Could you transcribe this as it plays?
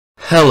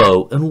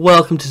Hello and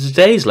welcome to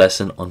today's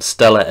lesson on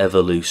stellar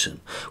evolution,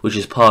 which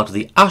is part of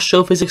the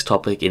astrophysics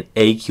topic in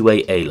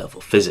AQA A-Level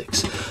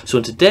Physics. So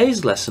in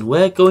today's lesson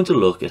we're going to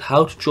look at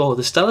how to draw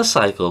the stellar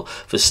cycle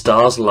for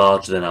stars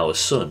larger than our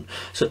Sun.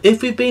 So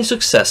if we've been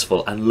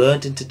successful and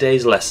learned in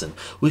today's lesson,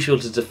 we should be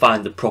able to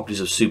define the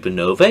properties of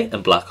supernovae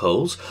and black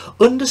holes,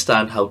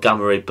 understand how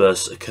gamma ray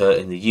bursts occur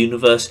in the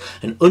universe,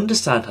 and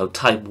understand how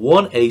type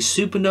 1a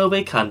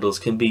supernovae candles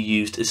can be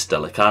used as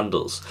stellar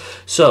candles.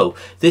 So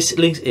this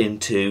links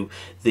into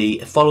the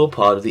follow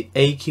part of the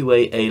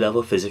AQA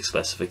A-Level Physics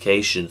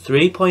specification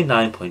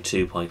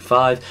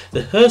 3.9.2.5,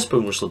 the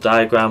Hertzsprung-Russell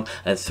diagram,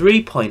 and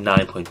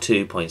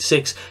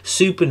 3.9.2.6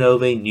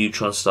 supernovae,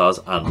 neutron stars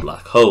and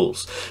black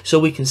holes. So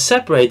we can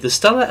separate the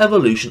stellar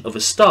evolution of a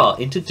star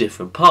into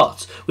different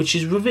parts, which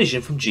is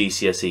revision from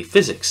GCSE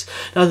physics.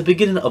 Now the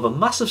beginning of a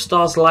massive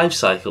star's life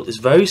cycle is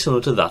very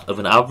similar to that of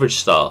an average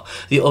star.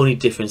 The only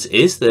difference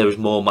is there is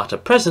more matter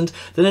present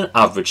than in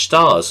average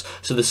stars,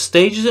 so the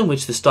stages in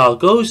which the star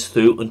goes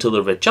through until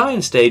the red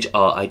giant stage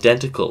are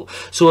identical.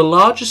 So a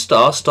larger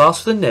star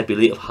starts with a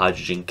nebulae of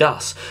hydrogen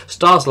gas.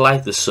 Stars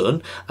like the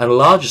Sun and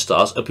larger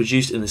stars are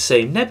produced in the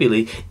same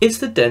nebulae. It's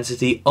the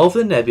density of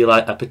the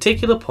nebulae at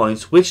particular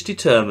points which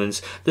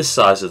determines the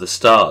size of the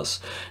stars.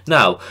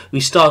 Now we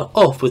start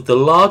off with the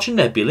larger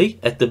nebulae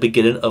at the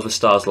beginning of a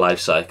star's life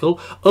cycle.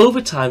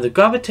 Over time the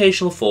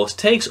gravitational force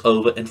takes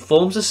over and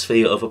forms a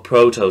sphere of a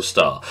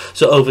protostar.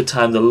 So over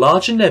time the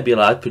larger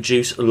nebulae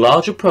produce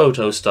larger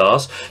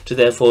protostars, so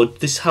therefore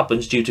this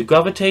happens due to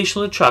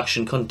gravitational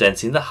attraction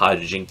condensing the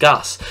hydrogen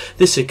gas.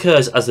 This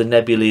occurs as the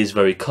nebulae is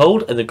very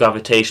cold and the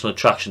gravitational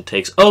attraction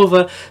takes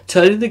over,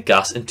 turning the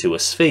gas into a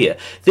sphere.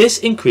 This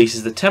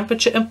increases the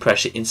temperature and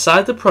pressure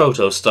inside the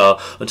protostar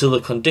until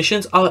the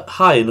conditions are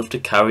high enough to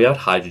carry out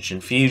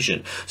hydrogen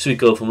fusion. So we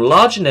go from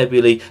larger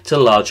nebulae to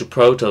larger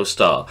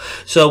protostar.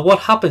 So what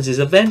happens is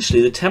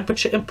eventually the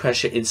temperature and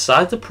pressure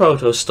inside the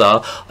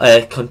protostar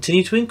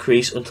continue to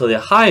increase until they are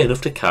high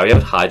enough to carry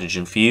out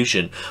hydrogen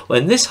fusion.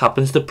 When this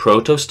happens, the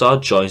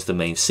protostar joins the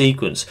main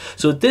sequence.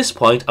 So at this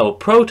point our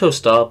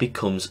protostar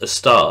becomes a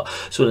star.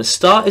 So when a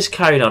star is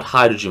carrying out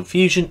hydrogen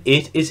fusion,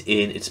 it is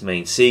in its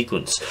main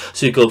sequence.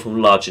 So you go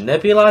from larger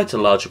nebulae to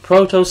larger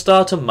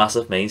protostar to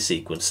massive main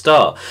sequence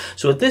star.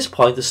 So at this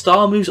point the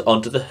star moves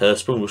on to the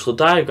Hertzsprung-Russell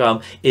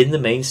diagram in the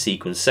main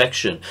sequence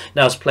section.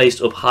 Now it's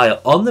placed up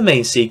higher on the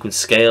main sequence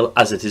scale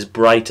as it is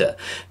brighter.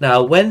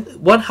 Now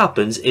what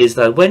happens is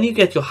that when you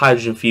get your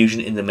hydrogen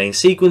fusion in the main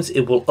sequence,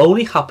 it will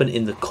only happen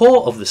in the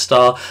core of the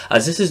star,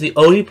 as this is the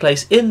only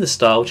place in the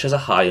star which has a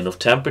high enough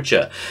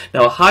temperature.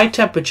 Now a high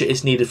temperature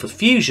is needed for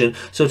fusion,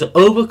 so to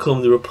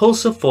overcome the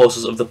repulsive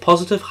forces of the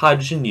positive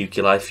hydrogen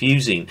nuclei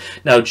fusing.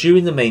 Now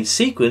during the main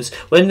sequence,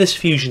 when this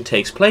fusion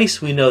takes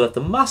place, we know that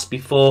the mass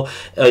before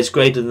is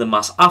greater than the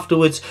mass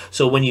afterwards.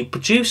 So when you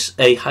produce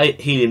a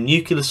helium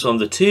nucleus from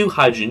the two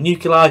hydrogen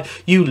nuclei,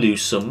 you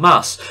lose some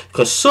mass,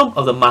 because some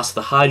of the mass of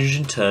the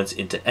hydrogen turns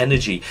into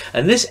energy,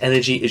 and this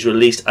energy is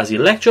released as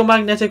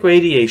electromagnetic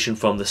radiation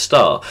from the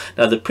star.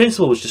 Now the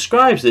principle which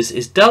describes this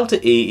is delta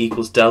E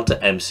equals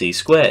delta mc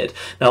squared.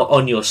 Now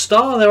on your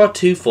star there are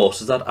two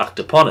forces that act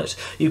upon it.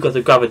 You've got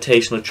the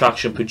gravitational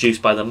attraction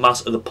produced by the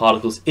mass of the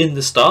particles in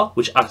the star,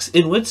 which acts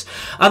inwards,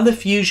 and the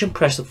fusion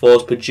pressure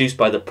force produced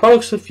by the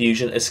products of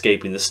fusion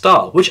escaping the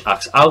star, which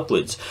acts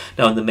outwards.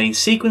 Now in the main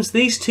sequence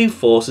these two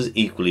forces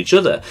equal each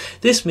other.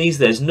 This means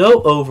there's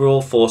no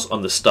overall force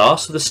on the star,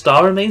 so the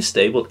star remains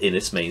stable in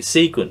its main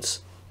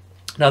sequence.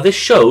 Now this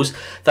shows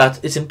that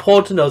it's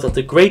important to know that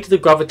the greater the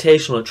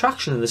gravitational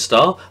attraction in the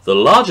star, the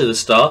larger the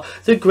star,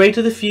 the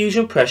greater the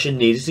fusion pressure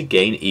needed to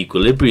gain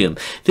equilibrium.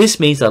 This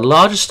means that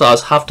larger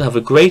stars have to have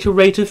a greater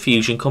rate of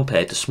fusion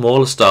compared to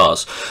smaller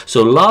stars.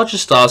 So larger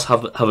stars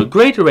have a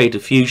greater rate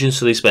of fusion,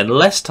 so they spend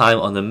less time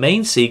on the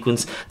main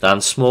sequence than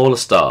smaller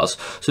stars.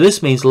 So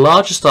this means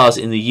larger stars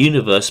in the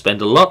universe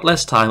spend a lot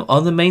less time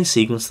on the main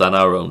sequence than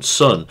our own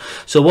Sun.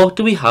 So what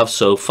do we have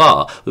so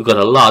far? We've got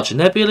a larger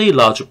nebulae,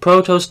 larger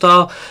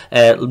protostar,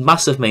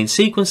 massive main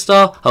sequence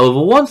star.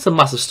 However, once the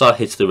massive star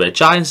hits the red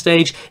giant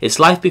stage, its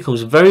life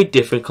becomes very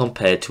different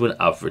compared to an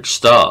average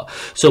star.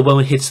 So when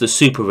it hits the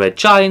super red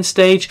giant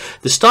stage,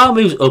 the star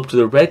moves up to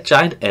the red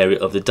giant area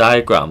of the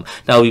diagram.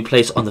 Now it will be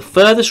placed on the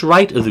furthest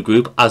right of the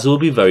group, as it will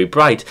be very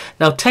bright.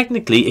 Now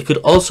technically it could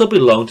also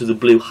belong to the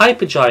blue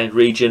hypergiant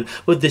region,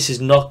 but this is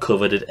not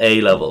covered at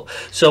A level.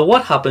 So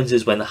what happens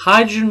is when the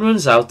hydrogen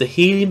runs out, the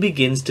helium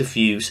begins to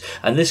fuse,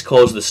 and this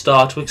causes the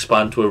star to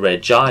expand to a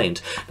red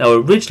giant. Now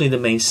originally the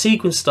main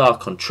sequence star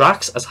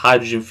contracts as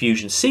hydrogen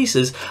fusion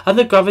ceases and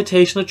the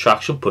gravitational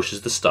attraction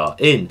pushes the star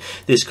in.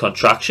 This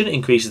contraction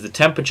increases the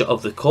temperature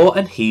of the core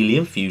and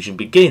helium fusion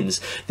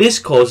begins. This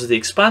causes the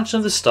expansion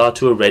of the star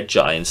to a red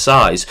giant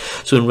size.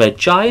 So in red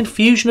giant,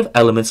 fusion of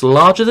elements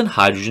larger than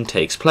hydrogen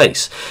takes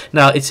place.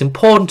 Now it's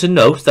important to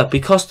note that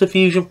because the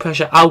fusion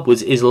pressure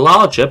outwards is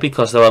larger,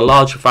 because there are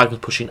larger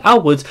fragments pushing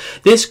outwards,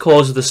 this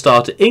causes the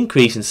star to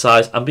increase in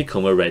size and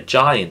become a red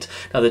giant.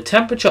 Now the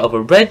temperature of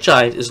a red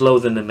giant is lower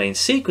than the main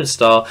sequence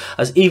star,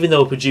 as even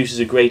though it produces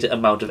a greater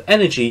amount of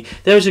energy,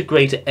 there is a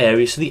greater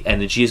area, so the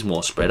energy is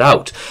more spread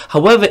out.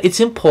 However, it's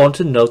important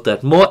to note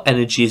that more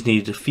energy is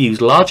needed to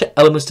fuse larger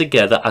elements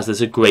together, as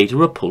there's a greater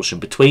repulsion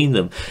between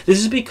them. This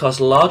is because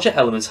larger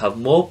elements have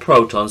more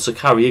protons, so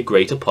carry a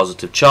greater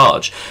positive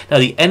charge. Now,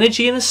 the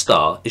energy in a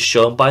star is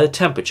shown by the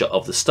temperature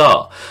of the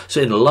star.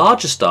 So in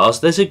larger stars,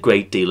 there's a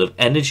great deal of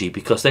energy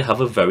because they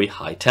have a very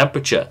high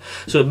temperature.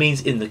 So it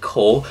means in the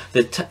core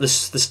that the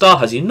star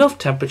has enough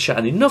temperature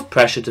and enough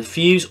pressure to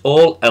fuse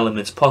all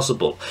elements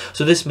possible.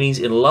 So this means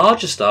in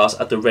larger stars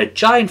at the red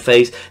giant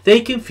phase,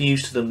 they can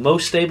fuse to the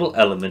most stable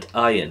element,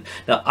 iron.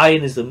 Now,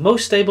 iron is the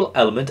most stable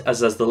element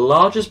as has the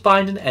largest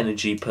binding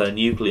energy per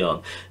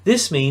nucleon.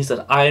 This means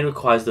that iron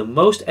requires the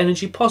most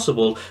energy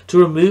possible to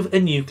remove a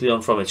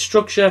nucleon from its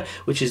structure,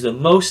 which is the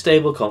most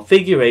stable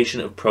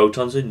configuration of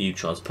protons and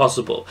neutrons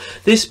possible.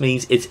 This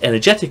means it's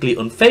energetically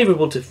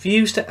unfavorable to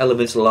fuse to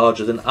elements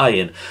larger than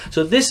iron.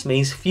 So this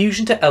means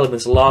fusion to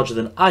elements larger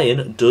than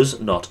iron does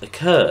not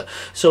occur.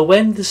 So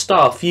when the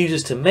star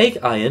fuses to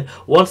make iron,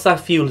 once that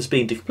fuel has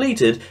been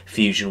depleted,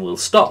 fusion will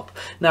stop.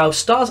 Now,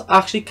 stars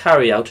actually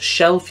carry out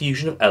shell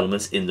fusion of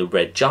elements in the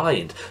red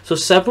giant. So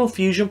several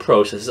fusion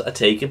processes are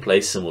taking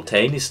place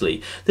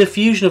simultaneously. The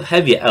fusion of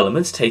heavier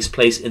elements takes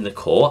place in the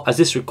core, as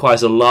this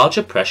requires a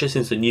larger pressure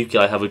since the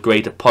nuclei have a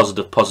greater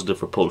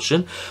positive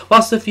repulsion,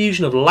 whilst the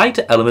fusion of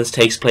lighter elements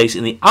takes place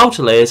in the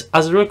outer layers,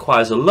 as it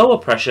requires a lower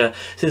pressure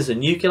since the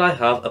nuclei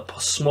have a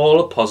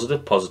smaller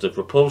positive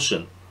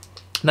repulsion.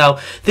 Now,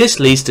 this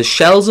leads to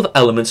shells of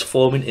elements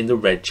forming in the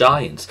red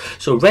giants.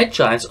 So red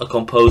giants are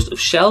composed of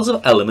shells of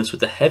elements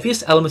with the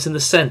heaviest elements in the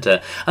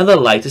center and the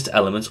lightest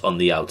elements on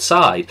the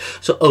outside.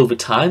 So over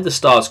time, the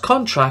stars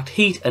contract,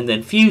 heat, and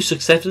then fuse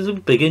successively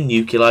with bigger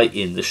nuclei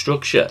in the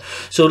structure.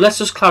 So let's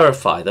just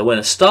clarify that when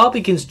a star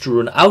begins to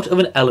run out of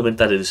an element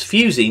that it is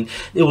fusing,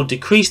 it will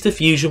decrease the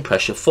fusion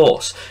pressure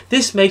force.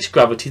 This makes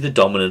gravity the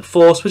dominant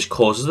force, which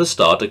causes the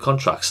star to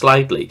contract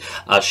slightly,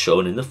 as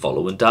shown in the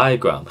following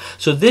diagram.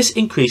 So this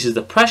increases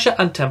the pressure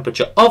and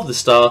temperature of the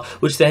star,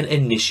 which then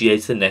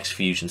initiates the next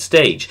fusion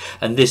stage,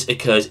 and this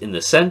occurs in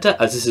the center,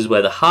 as this is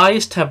where the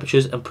highest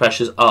temperatures and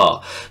pressures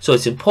are. So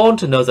it's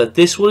important to note that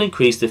this will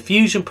increase the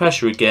fusion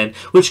pressure again,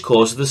 which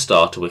causes the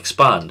star to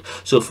expand.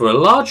 So for a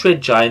large red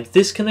giant,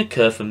 this can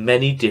occur for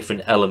many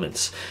different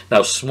elements.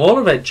 Now,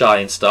 smaller red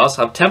giant stars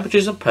have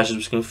temperatures and pressures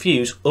which can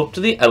fuse up to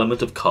the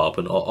element of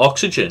carbon or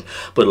oxygen,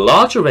 but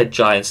larger red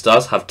giant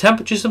stars have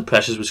temperatures and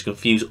pressures which can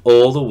fuse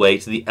all the way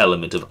to the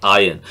element of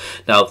iron.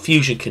 Now,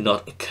 fusion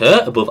cannot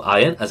occur above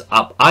iron, as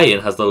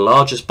iron has the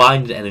largest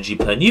binding energy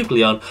per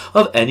nucleon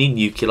of any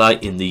nuclei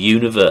in the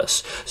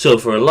universe. So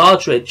for a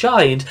large red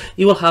giant,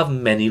 you will have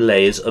many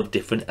layers of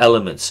different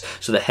elements.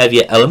 So the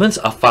heavier elements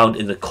are found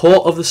in the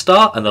core of the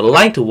star, and the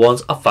lighter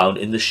ones are found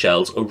in the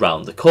shells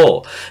around the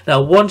core. Now,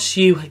 once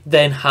you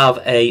then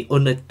have a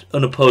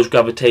unopposed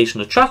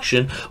gravitational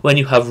attraction, when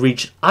you have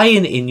reached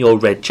iron in your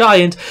red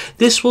giant,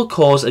 this will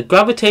cause a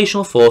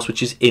gravitational force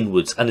which is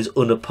inwards and is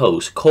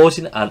unopposed,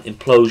 causing an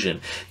implosion.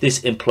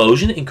 This implosion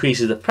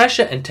increases the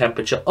pressure and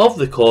temperature of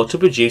the core to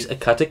produce a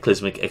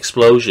cataclysmic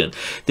explosion.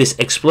 This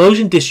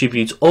explosion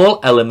distributes all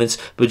elements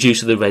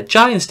produced at the red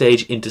giant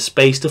stage into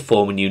space to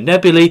form a new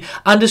nebulae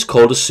and is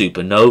called a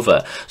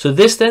supernova. So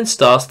this then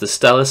starts the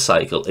stellar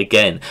cycle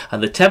again,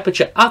 and the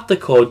temperature at the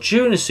core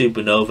during a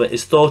supernova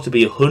is thought to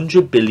be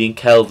 100 billion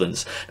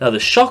kelvins. Now, the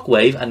shock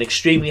wave and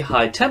extremely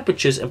high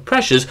temperatures and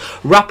pressures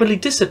rapidly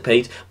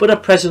dissipate, but are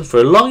present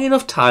for a long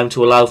enough time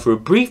to allow for a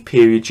brief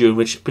period during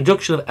which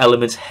production of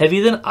elements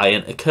heavier than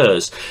iron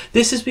occurs.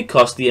 This is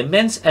because the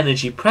immense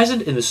energy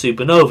present in the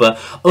supernova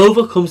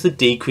overcomes the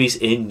decrease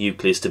in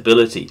nuclear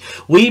stability.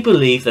 We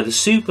believe that a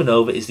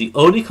supernova is the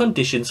only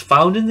conditions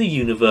found in the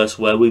universe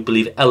where we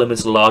believe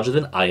elements larger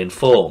than iron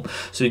form.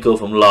 So we go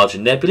from larger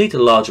nebulae to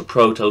larger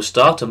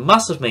protostar to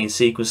massive main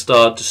sequence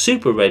star to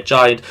super red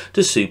giant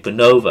to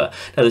supernova.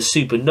 Now, the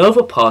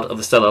supernova part of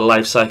the stellar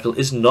life cycle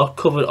is not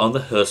covered on the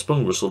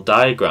Hertzsprung-Russell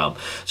diagram.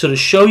 So to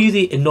show you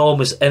the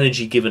enormous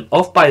energy given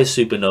off by a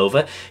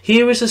supernova,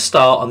 here is a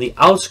star on the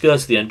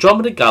outskirts of the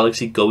Andromeda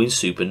Galaxy going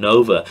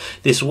supernova.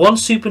 This one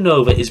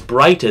supernova is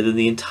brighter than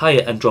the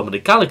entire Andromeda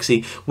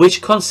Galaxy,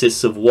 which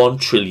consists of 1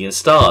 trillion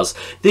stars.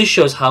 This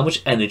shows how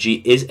much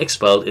energy is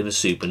expelled in a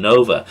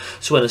supernova.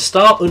 So when a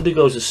star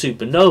undergoes a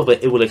supernova,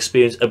 it will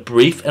experience a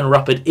brief and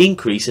rapid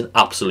increase in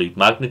absolute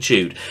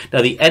magnitude.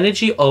 Now, the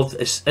energy of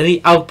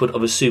any output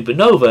of a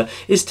supernova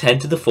is 10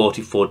 to the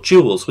 44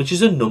 joules, which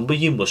is a number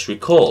you must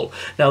recall.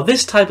 Now,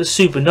 this type of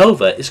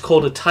supernova is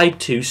called a type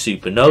 2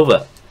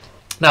 supernova.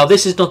 Now,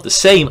 this is not the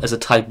same as a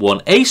type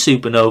 1a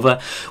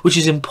supernova, which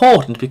is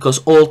important because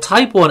all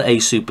type 1a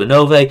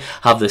supernovae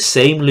have the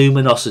same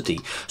luminosity,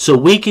 so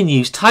we can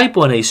use type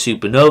 1a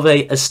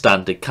supernovae as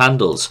standard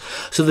candles.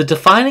 So the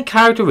defining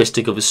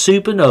characteristic of a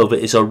supernova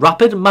is a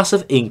rapid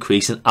massive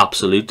increase in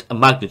absolute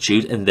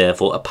magnitude and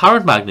therefore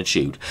apparent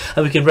magnitude,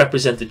 and we can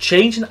represent the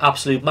change in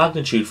absolute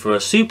magnitude for a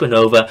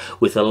supernova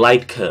with a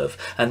light curve,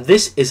 and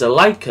this is a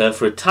light curve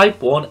for a type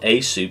 1a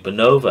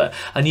supernova,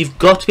 and you've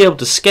got to be able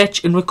to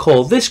sketch and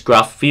recall this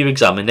graph graph for your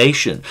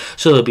examination.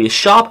 So there'll be a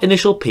sharp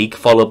initial peak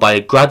followed by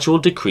a gradual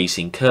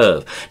decreasing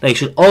curve. Now you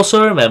should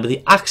also remember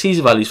the axes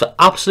values for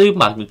absolute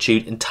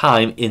magnitude and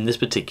time in this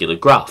particular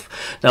graph.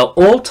 Now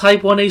all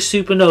type 1a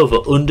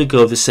supernovae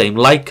undergo the same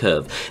light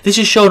curve. This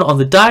is shown on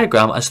the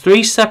diagram as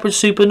three separate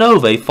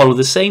supernovae follow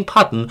the same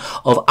pattern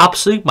of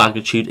absolute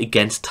magnitude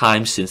against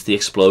time since the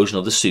explosion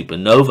of the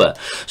supernova.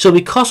 So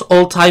because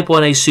all type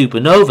 1a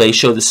supernovae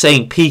show the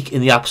same peak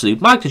in the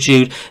absolute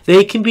magnitude,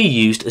 they can be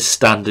used as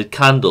standard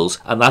candles,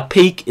 and that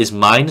peak is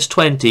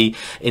 -20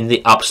 in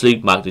the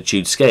absolute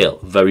magnitude scale.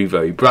 Very,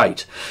 very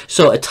bright.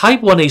 So a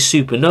type 1a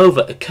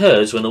supernova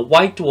occurs when a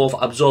white dwarf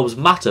absorbs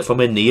matter from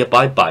a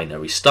nearby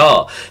binary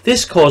star.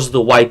 This causes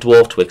the white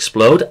dwarf to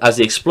explode, as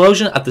the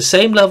explosion at the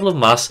same level of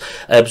mass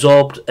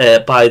absorbed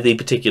by the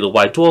particular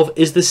white dwarf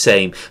is the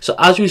same. So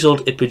as a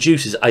result, it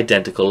produces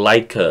identical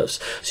light curves.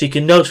 So you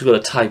can notice we've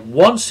got a type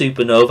 1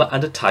 supernova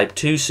and a type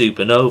 2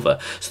 supernova.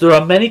 So there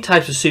are many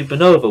types of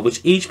supernova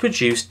which each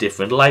produce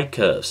different light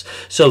curves.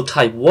 So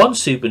type 1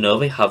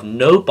 supernovae have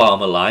no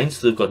Balmer lines,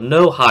 so they've got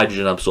no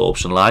hydrogen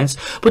absorption lines,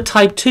 but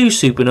type 2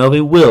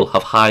 supernovae will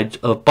have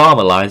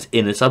Balmer lines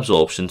in its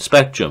absorption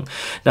spectrum.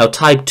 Now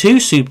type 2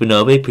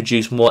 supernovae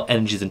produce more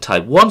energy than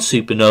type 1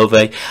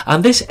 supernovae,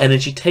 and this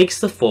energy takes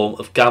the form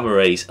of gamma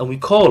rays, and we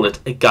call it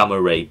a gamma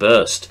ray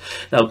burst.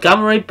 Now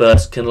gamma ray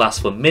bursts can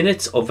last for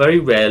minutes or very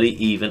rarely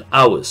even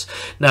hours.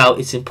 Now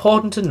it's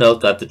important to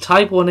note that the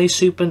type 2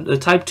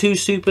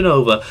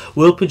 supernova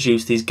will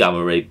produce these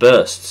gamma ray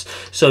bursts.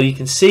 So you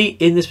can see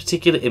in this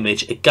particular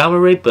image a gamma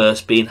ray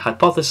burst being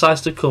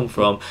hypothesized to come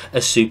from a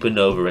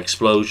supernova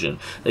explosion.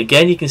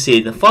 Again, you can see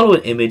in the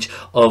following image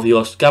of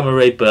your gamma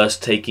ray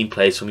burst taking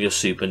place from your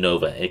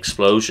supernova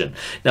explosion.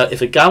 Now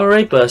if a gamma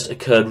ray burst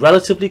occurred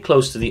relatively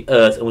close to the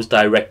Earth and was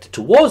directed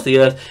towards the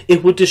Earth,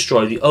 it would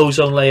destroy the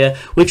ozone layer,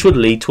 which would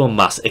lead to a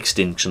mass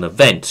extinction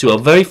event. So we are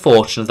very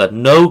fortunate that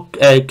no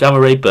gamma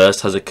ray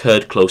burst has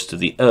occurred close to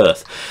the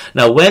Earth.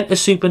 Now when a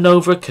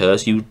supernova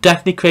occurs, you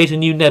definitely create a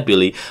new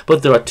nebulae,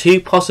 but there are two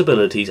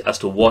possibilities as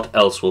to what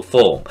else will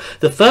form.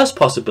 The first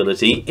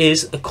possibility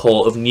is a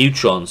core of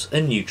neutrons,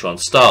 a neutron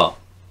star.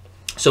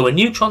 So a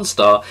neutron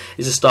star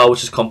is a star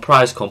which is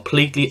comprised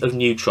completely of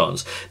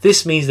neutrons.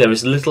 This means there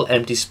is little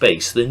empty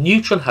space. The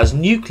neutron has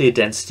nuclear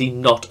density,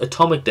 not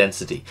atomic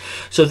density.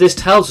 So this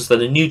tells us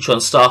that a neutron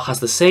star has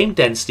the same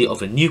density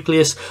of a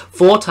nucleus,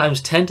 4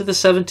 times 10 to the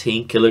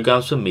 17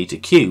 kilograms per meter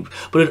cubed,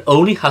 but it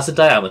only has a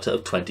diameter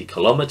of 20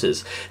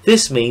 kilometers.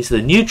 This means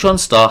the neutron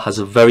star has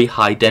a very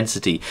high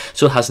density,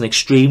 so it has an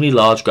extremely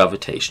large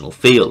gravitational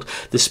field.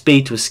 The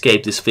speed to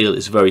escape this field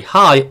is very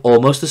high,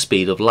 almost the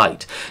speed of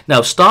light.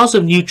 Now stars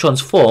of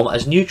neutrons form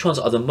as neutrons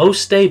are the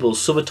most stable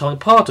subatomic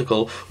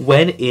particle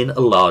when in a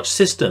large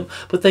system,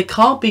 but they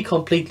can't be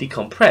completely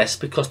compressed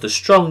because the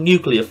strong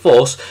nuclear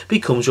force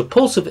becomes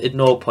repulsive at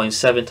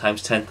 0.7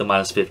 times 10 to the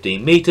minus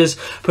 15 meters,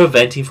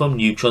 preventing from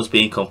neutrons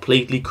being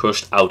completely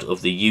crushed out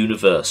of the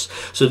universe.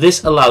 So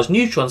this allows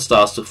neutron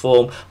stars to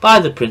form by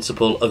the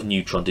principle of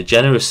neutron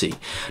degeneracy.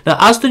 Now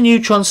as the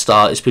neutron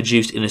star is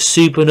produced in a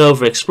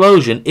supernova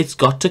explosion, it's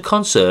got to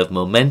conserve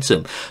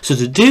momentum. So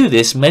to do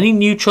this, many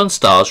neutron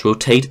stars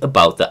rotate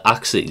about the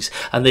axes,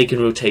 and they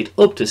can rotate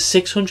up to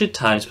 600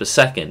 times per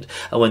second,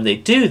 and when they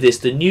do this,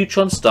 the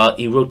neutron star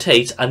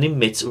rotates and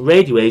emits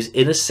radio waves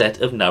in a set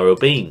of narrow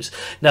beams.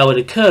 Now it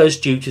occurs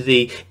due to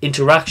the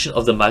interaction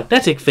of the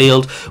magnetic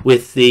field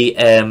with the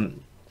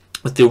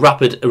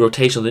rapid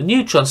rotation of the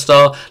neutron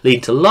star, leading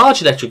to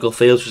large electrical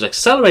fields which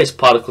accelerates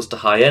particles to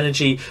high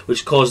energy,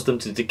 which causes them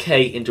to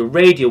decay into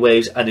radio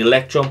waves and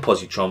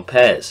electron-positron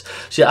pairs.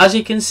 So as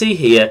you can see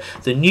here,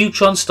 the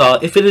neutron star,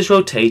 if it is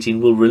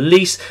rotating, will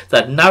release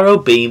that narrow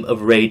beam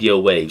of radio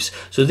waves.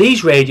 So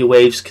these radio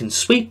waves can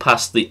sweep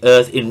past the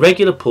Earth in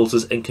regular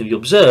pulses and can be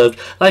observed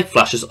like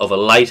flashes of a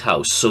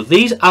lighthouse. So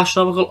these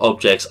astronomical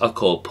objects are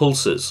called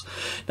pulsars.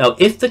 Now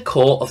if the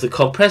core of the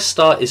compressed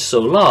star is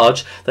so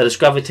large that its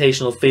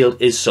gravitational field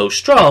is so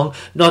strong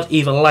not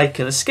even light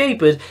can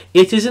escape it,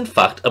 it is in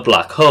fact a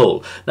black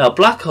hole. Now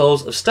black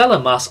holes of stellar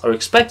mass are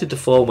expected to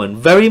form when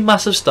very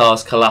massive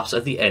stars collapse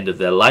at the end of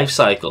their life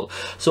cycle.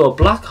 So a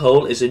black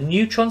hole is a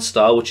neutron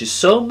star which is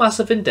so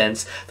massive and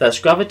dense that its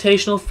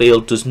gravitational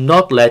field does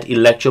not let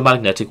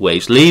electromagnetic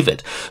waves leave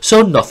it,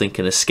 so nothing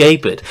can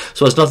escape it.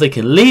 So as nothing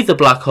can leave the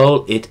black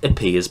hole, it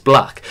appears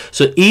black.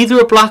 So either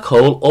a black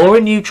hole or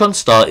a neutron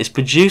star is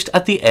produced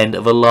at the end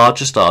of a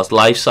larger star's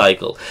life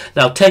cycle.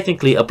 Now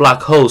technically a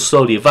black hole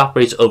slowly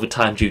evaporates over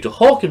time due to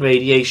Hawking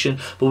radiation,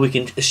 but we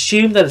can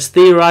assume that it's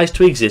theorized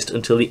to exist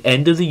until the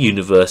end of the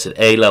universe at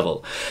A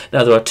level.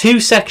 Now there are two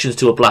sections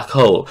to a black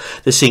hole: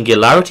 the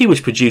singularity,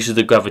 which produces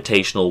the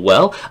gravitational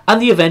well,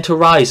 and the event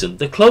horizon,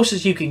 the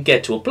closest you can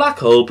get to a black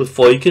hole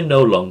before you can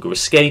no longer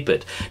escape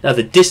it. Now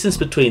the distance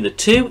between the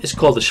two is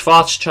called the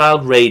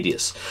Schwarzschild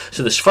radius.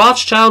 So the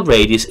Schwarzschild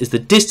radius is the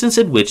distance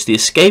at which the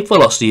escape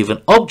velocity of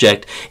an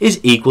object is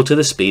equal to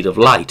the speed of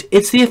light.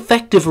 It's the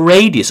effective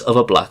radius of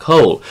a black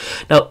hole.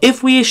 Now Now,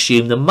 if we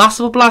assume the mass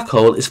of a black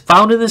hole is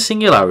found in the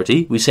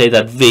singularity, we say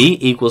that V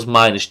equals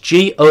minus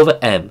G over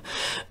M,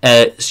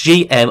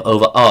 Gm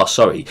over R,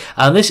 sorry.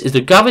 And this is the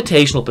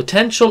gravitational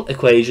potential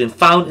equation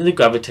found in the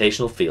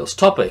gravitational fields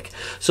topic.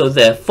 So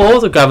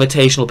therefore, the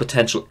gravitational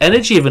potential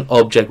energy of an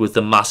object with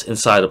the mass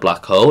inside a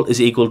black hole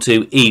is equal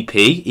to EP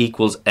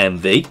equals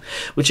mv,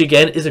 which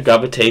again is the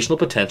gravitational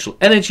potential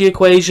energy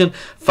equation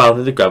found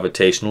in the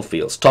gravitational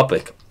fields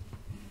topic.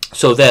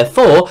 So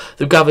therefore,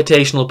 the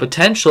gravitational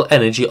potential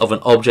energy of an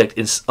object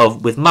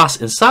with mass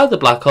inside the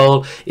black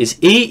hole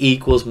is E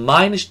equals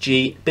minus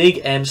G big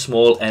M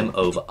small m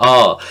over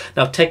R.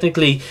 Now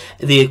technically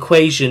the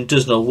equation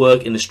does not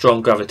work in a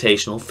strong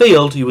gravitational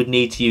field. You would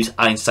need to use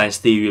Einstein's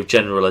theory of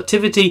general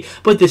relativity,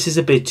 but this is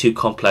a bit too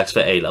complex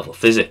for A-level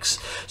physics.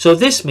 So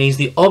this means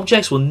the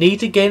objects will need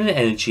to gain an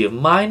energy of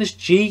minus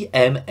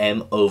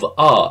Gmm over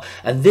R,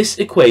 and this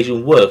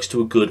equation works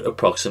to a good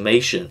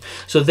approximation.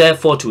 So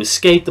therefore, to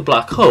escape the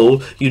black hole,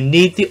 you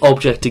need the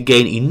object to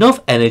gain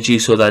enough energy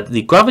so that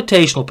the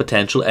gravitational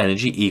potential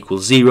energy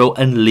equals 0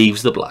 and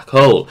leaves the black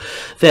hole.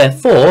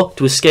 Therefore,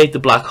 to escape the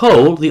black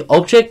hole, the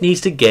object needs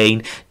to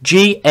gain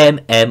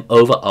Gmm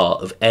over R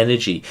of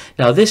energy.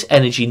 Now this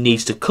energy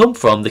needs to come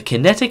from the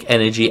kinetic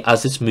energy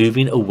as it's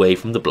moving away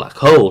from the black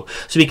hole.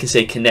 So we can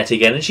say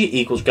kinetic energy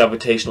equals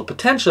gravitational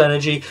potential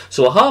energy,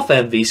 so a half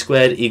mv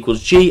squared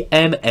equals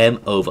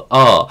Gmm over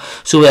R.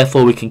 So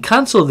therefore we can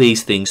cancel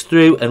these things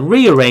through and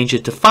rearrange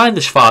it to find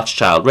the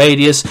Schwarzschild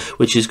radius,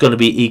 which is going to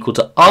be equal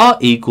to R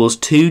equals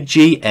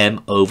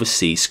 2gm over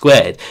c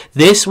squared.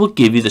 This will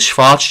give you the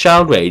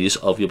Schwarzschild radius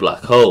of your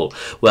black hole,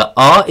 where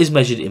R is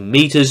measured in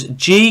meters,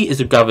 G is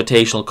the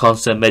gravitational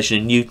constant measured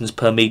in newtons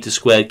per meter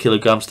squared,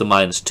 kilograms to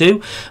minus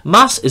 2,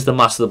 mass is the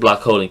mass of the black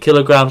hole in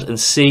kilograms, and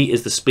c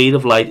is the speed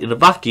of light in a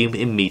vacuum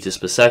in meters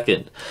per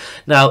second.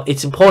 Now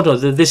it's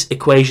important that this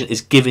equation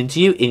is given to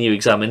you in your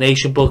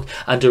examination book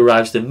and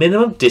derives the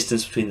minimum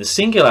distance between the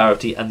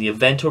singularity and the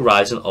event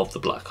horizon of the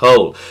black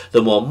hole.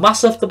 The more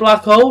mass of the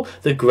black hole,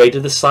 the greater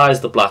the size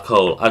of the black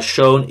hole, as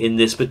shown in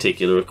this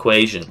particular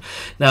equation.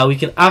 Now we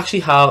can actually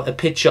have a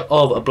picture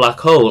of a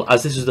black hole,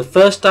 as this is the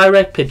first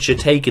direct picture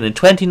taken in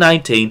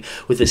 2019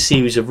 with a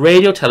series of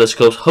radio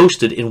telescopes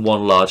hosted in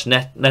one large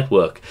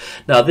network.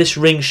 Now this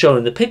ring shown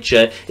in the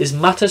picture is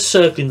matter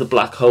circling the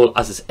black hole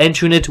as it's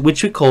entering it,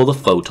 which we call the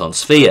photon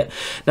sphere.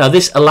 Now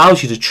this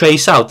allows you to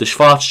trace out the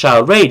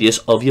Schwarzschild radius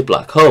of your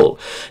black hole.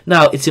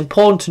 Now it's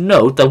important to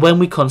note that when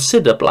we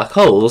consider black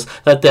holes,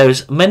 that there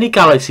is many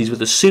galaxies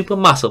with a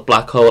supermassive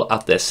black hole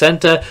at their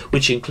center,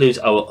 which includes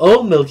our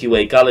own Milky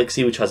Way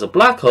galaxy, which has a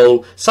black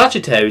hole,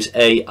 Sagittarius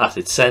A, at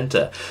its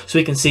center. So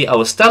we can see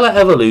our stellar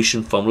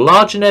evolution from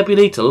larger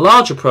nebulae to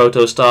larger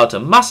protostar to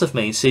massive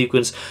main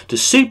sequence to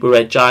super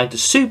red giant to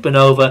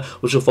supernova,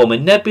 which will form a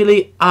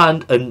nebulae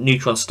and a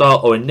neutron star,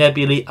 or a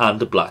nebulae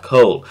and a black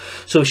hole.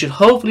 So we should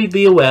hopefully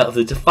be aware of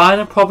the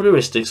defining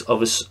characteristics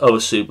of a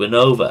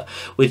supernova,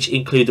 which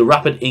include the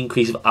rapid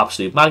increase of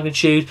absolute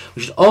magnitude.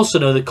 We should also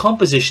know the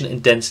composition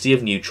and density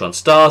of neutron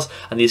stars,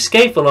 and the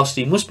escape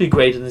velocity must be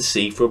greater than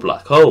c for a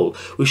black hole.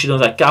 We should know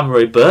that gamma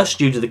ray bursts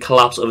due to the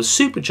collapse of a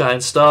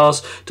supergiant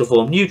stars to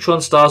form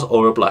neutron stars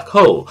or a black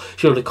hole. We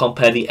should be able to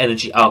compare the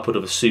energy output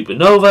of a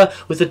supernova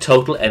with the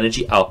total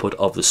energy output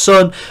of the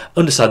sun,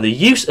 understand the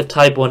use of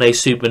type 1a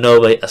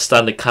supernovae as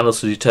standard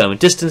candles to determine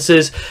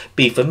distances,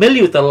 be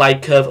familiar with the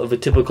light curve of a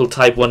typical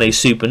type 1a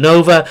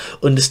supernova,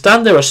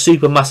 understand there are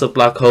supermassive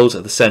black holes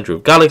at the center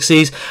of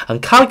galaxies,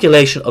 and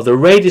calculation of the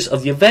radius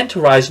of the event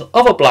horizon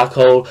of a black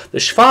hole, the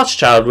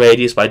Schwarzschild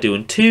radius, by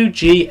doing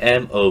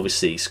 2gm over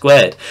c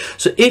squared.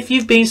 So if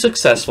you've been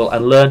successful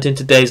and learned in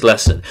today's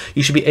lesson,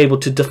 you should be able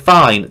to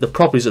define the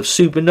properties of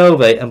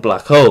supernovae and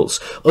black holes,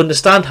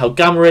 understand how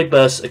gamma ray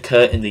bursts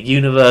occur in the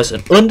universe,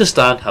 and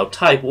understand how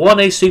type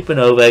 1a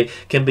supernovae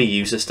can be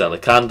used as stellar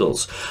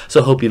candles.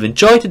 So I hope you've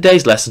enjoyed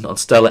today's lesson on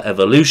stellar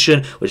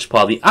evolution, which is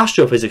part of the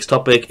astrophysics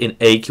topic in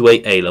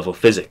AQA A-Level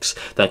Physics.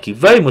 Thank you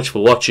very much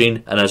for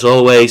watching, and as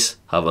always,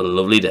 have a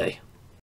lovely day.